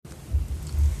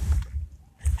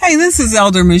Hey, this is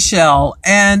Elder Michelle,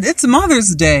 and it's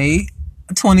Mother's Day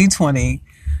 2020,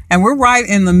 and we're right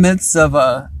in the midst of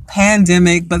a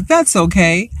pandemic, but that's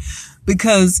okay,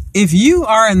 because if you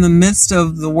are in the midst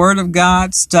of the Word of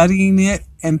God, studying it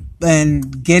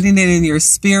and getting it in your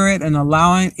spirit and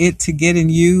allowing it to get in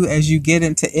you as you get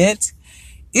into it,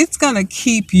 it's going to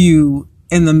keep you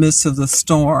in the midst of the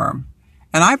storm.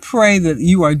 And I pray that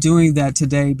you are doing that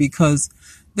today, because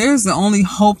there's the only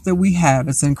hope that we have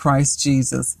is in Christ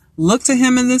Jesus. Look to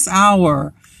him in this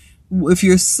hour. If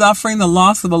you're suffering the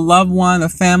loss of a loved one, a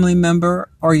family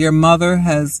member, or your mother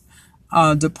has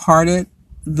departed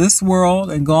this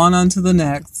world and gone on to the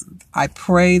next, I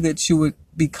pray that you would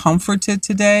be comforted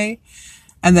today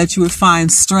and that you would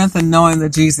find strength in knowing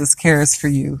that Jesus cares for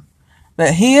you,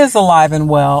 that he is alive and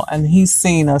well, and he's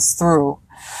seen us through.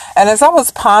 And as I was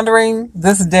pondering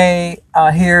this day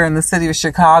here in the city of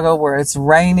Chicago, where it's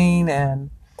raining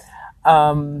and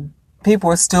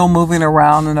people are still moving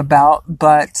around and about,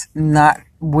 but not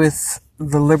with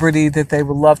the liberty that they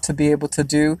would love to be able to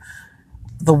do,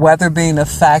 the weather being a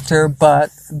factor, but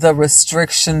the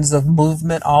restrictions of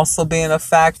movement also being a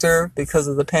factor because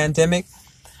of the pandemic,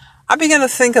 I began to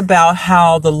think about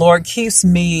how the Lord keeps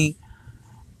me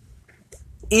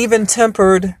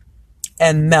even-tempered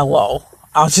and mellow.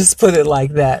 I'll just put it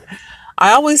like that.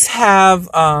 I always have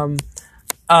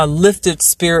a lifted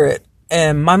spirit,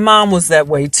 and my mom was that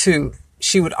way too.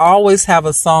 She would always have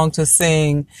a song to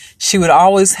sing. She would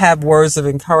always have words of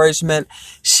encouragement.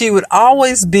 She would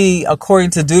always be,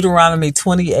 according to Deuteronomy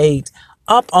 28,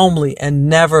 up only and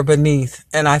never beneath.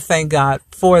 And I thank God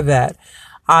for that.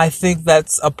 I think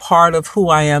that's a part of who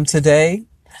I am today.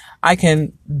 I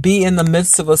can be in the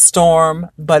midst of a storm,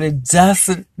 but it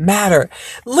doesn't matter.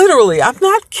 Literally, I'm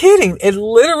not kidding. It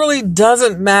literally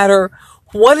doesn't matter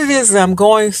what it is that I'm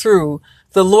going through.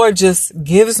 The Lord just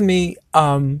gives me,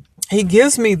 he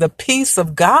gives me the peace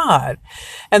of God.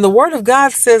 And the Word of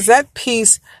God says that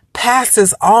peace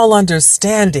passes all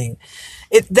understanding.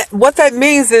 What that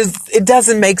means is it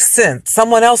doesn't make sense.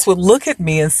 Someone else would look at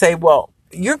me and say, well,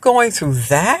 you're going through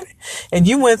that, and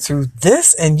you went through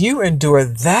this, and you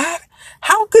endured that.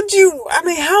 How could you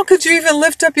even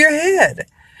lift up your head?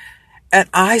 And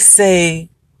I say,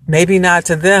 maybe not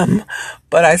to them,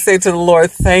 but I say to the Lord,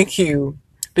 thank you,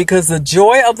 because the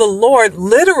joy of the Lord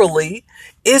literally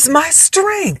is my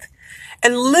strength.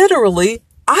 And literally,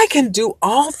 I can do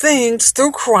all things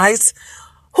through Christ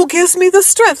who gives me the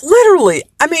strength. Literally.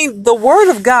 The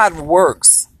Word of God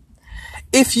works.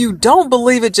 If you don't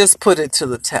believe it, just put it to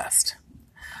the test.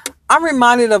 I'm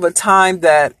reminded of a time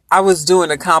that I was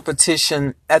doing a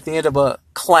competition at the end of a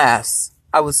class.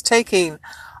 I was taking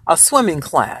a swimming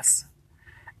class.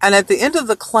 And at the end of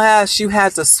the class, you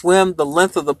had to swim the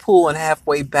length of the pool and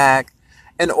halfway back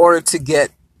in order to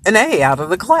get an A out of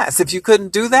the class. If you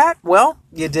couldn't do that, well,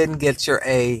 you didn't get your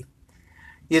A.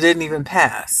 You didn't even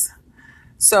pass.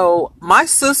 So my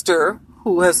sister,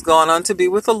 who has gone on to be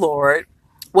with the Lord,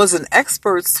 was an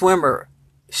expert swimmer.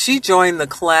 She joined the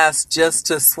class just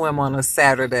to swim on a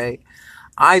Saturday.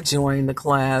 I joined the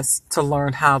class to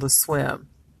learn how to swim.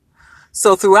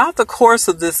 So throughout the course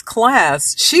of this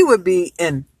class, she would be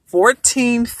in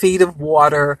 14 feet of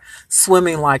water,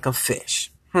 swimming like a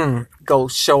fish. Go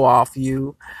show off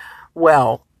you.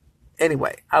 Well,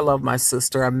 anyway, I love my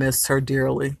sister. I miss her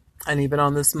dearly. And even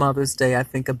on this Mother's Day, I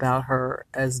think about her,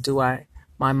 as do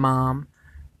my mom.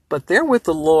 But they're with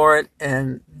the Lord,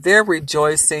 and they're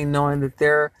rejoicing knowing that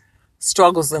their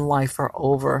struggles in life are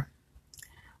over.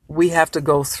 We have to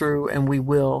go through, and we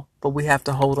will, but we have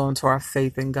to hold on to our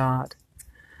faith in God.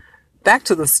 Back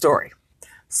to the story.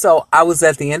 So I was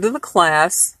at the end of the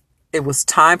class. It was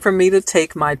time for me to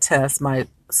take my test. My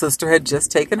sister had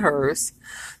just taken hers.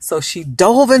 So she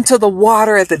dove into the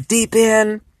water at the deep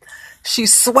end. She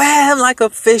swam like a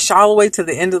fish all the way to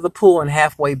the end of the pool and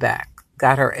halfway back.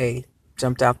 Got her A.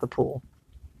 Jumped out the pool.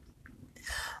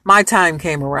 My time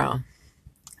came around.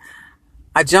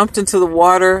 I jumped into the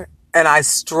water and I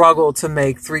struggled to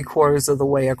make 3/4 of the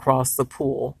way across the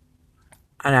pool.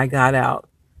 And I got out,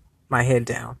 my head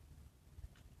down.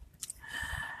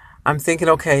 I'm thinking,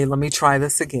 okay, let me try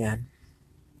this again.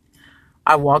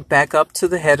 I walk back up to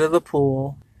the head of the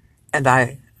pool and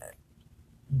I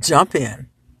jump in,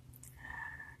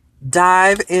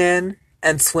 dive in,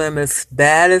 and swim as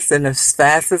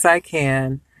fast as I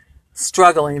can,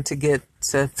 struggling to get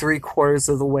to 3/4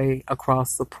 of the way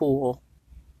across the pool.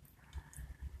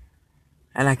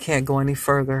 And I can't go any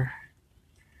further.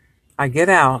 I get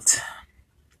out,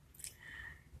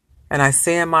 and I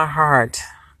say in my heart,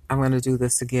 I'm going to do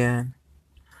this again.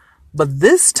 But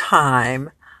this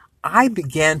time, I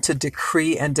began to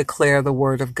decree and declare the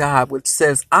word of God, which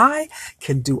says, I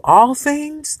can do all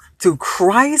things through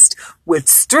Christ, which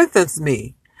strengthens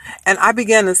me. And I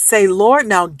began to say, Lord,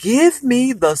 now give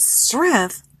me the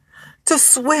strength to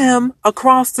swim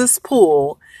across this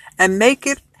pool and make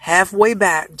it halfway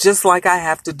back, just like I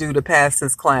have to do to pass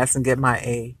this class and get my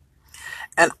A.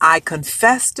 And I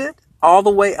confessed it all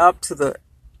the way up to the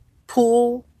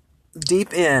pool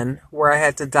deep end where I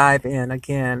had to dive in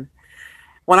again.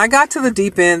 When I got to the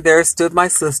deep end, there stood my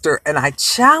sister, and I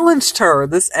challenged her,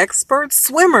 this expert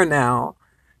swimmer now,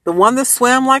 the one that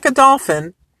swam like a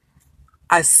dolphin.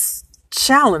 I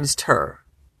challenged her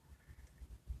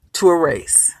to a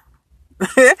race.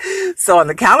 So on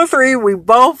the count of 3, we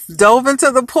both dove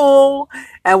into the pool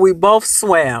and we both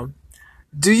swam.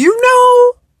 Do you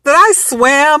know that I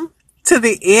swam to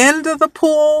the end of the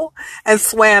pool and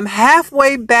swam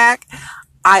halfway back?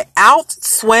 I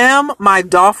outswam my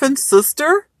dolphin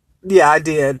sister. Yeah, I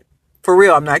did. For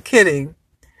real, I'm not kidding.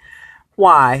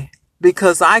 Why?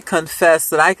 Because I confessed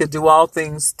that I could do all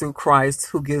things through Christ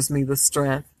who gives me the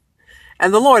strength.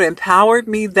 And the Lord empowered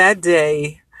me that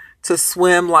day to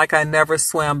swim like I never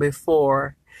swam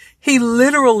before. He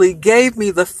literally gave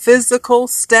me the physical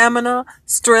stamina,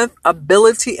 strength,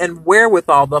 ability, and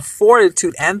wherewithal, the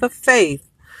fortitude and the faith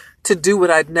to do what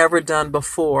I'd never done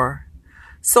before.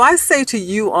 So I say to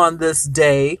you on this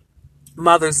day,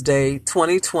 Mother's Day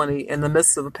 2020, in the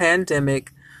midst of a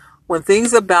pandemic, when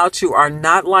things about you are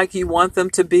not like you want them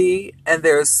to be, and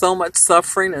there is so much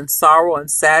suffering and sorrow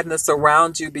and sadness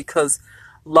around you because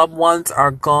loved ones are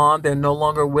gone, they're no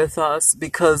longer with us,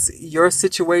 because your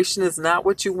situation is not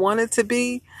what you want it to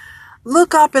be,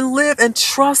 look up and live and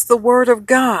trust the word of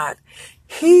God.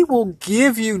 He will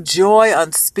give you joy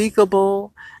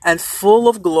unspeakable and full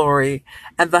of glory,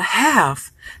 and the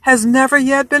half has never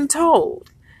yet been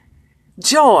told.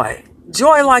 Joy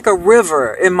like a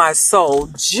river in my soul.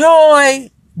 Joy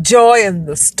in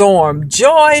the storm.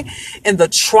 Joy in the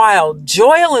trial.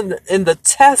 Joy in the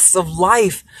tests of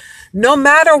life. No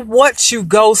matter what you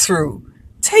go through,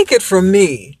 take it from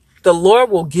me. The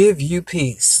Lord will give you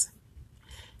peace.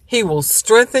 He will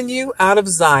strengthen you out of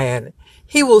Zion.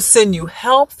 He will send you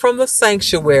help from the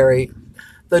sanctuary.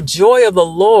 The joy of the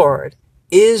Lord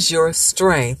is your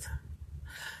strength.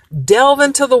 Delve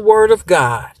into the word of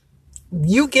God.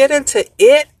 You get into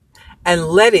it and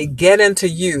let it get into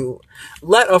you.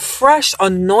 Let a fresh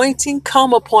anointing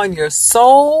come upon your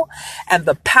soul and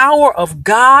the power of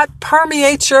God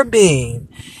permeate your being.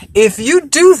 If you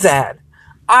do that,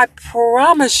 I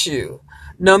promise you,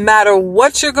 no matter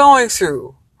what you're going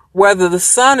through, whether the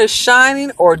sun is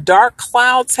shining or dark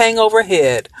clouds hang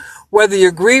overhead, whether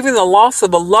you're grieving the loss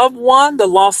of a loved one, the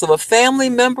loss of a family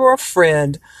member or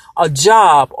friend, a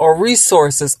job or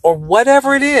resources or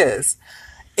whatever it is,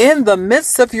 in the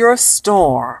midst of your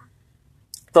storm,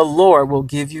 the Lord will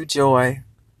give you joy.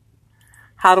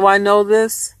 How do I know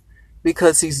this?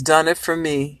 Because He's done it for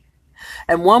me.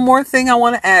 And one more thing I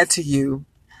want to add to you.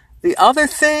 The other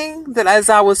thing that as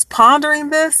I was pondering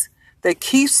this, that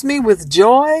keeps me with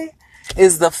joy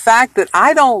is the fact that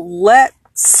I don't let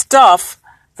stuff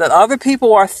that other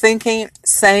people are thinking,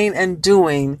 saying, and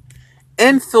doing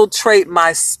infiltrate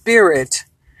my spirit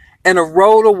and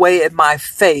erode away at my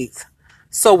faith.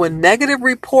 So when negative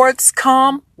reports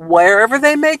come, wherever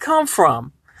they may come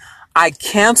from, I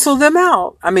cancel them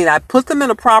out. I put them in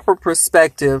a proper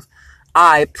perspective.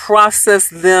 I process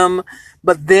them,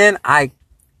 but then I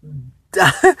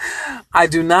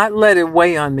do not let it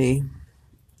weigh on me.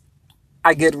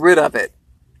 I get rid of it.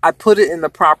 I file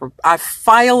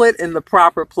it in the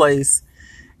proper place,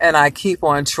 and I keep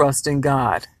on trusting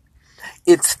God.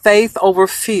 It's faith over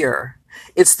fear.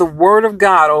 It's the word of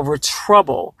God over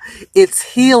trouble.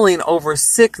 It's healing over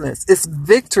sickness. It's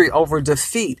victory over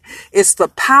defeat. It's the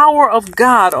power of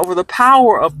God over the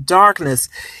power of darkness.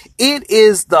 It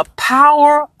is the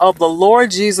power of the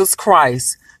Lord Jesus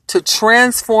Christ to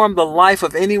transform the life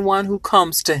of anyone who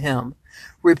comes to Him,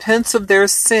 repents of their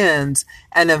sins,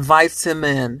 and invites Him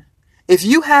in. If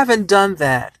you haven't done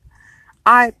that,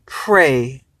 I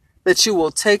pray that you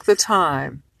will take the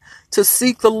time to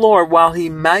seek the Lord while He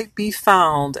might be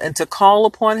found and to call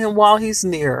upon Him while He's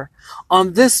near.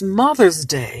 On this Mother's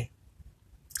Day,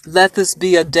 let this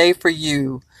be a day for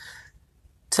you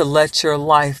to let your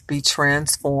life be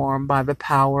transformed by the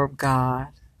power of God.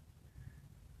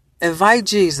 Invite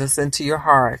Jesus into your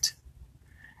heart.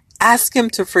 Ask Him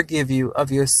to forgive you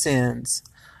of your sins.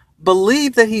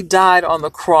 Believe that He died on the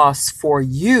cross for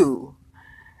you.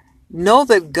 Know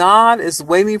that God is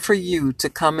waiting for you to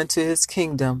come into His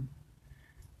kingdom.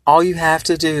 All you have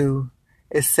to do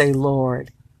is say,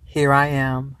 Lord, here I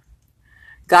am.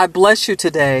 God bless you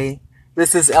today.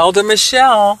 This is Elder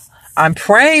Michelle. I'm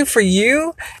praying for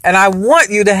you, and I want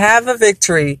you to have the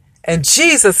victory. In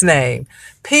Jesus' name,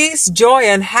 peace, joy,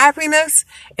 and happiness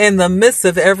in the midst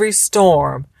of every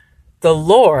storm. The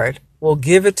Lord will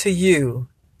give it to you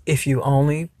if you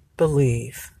only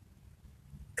believe.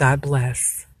 God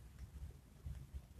bless.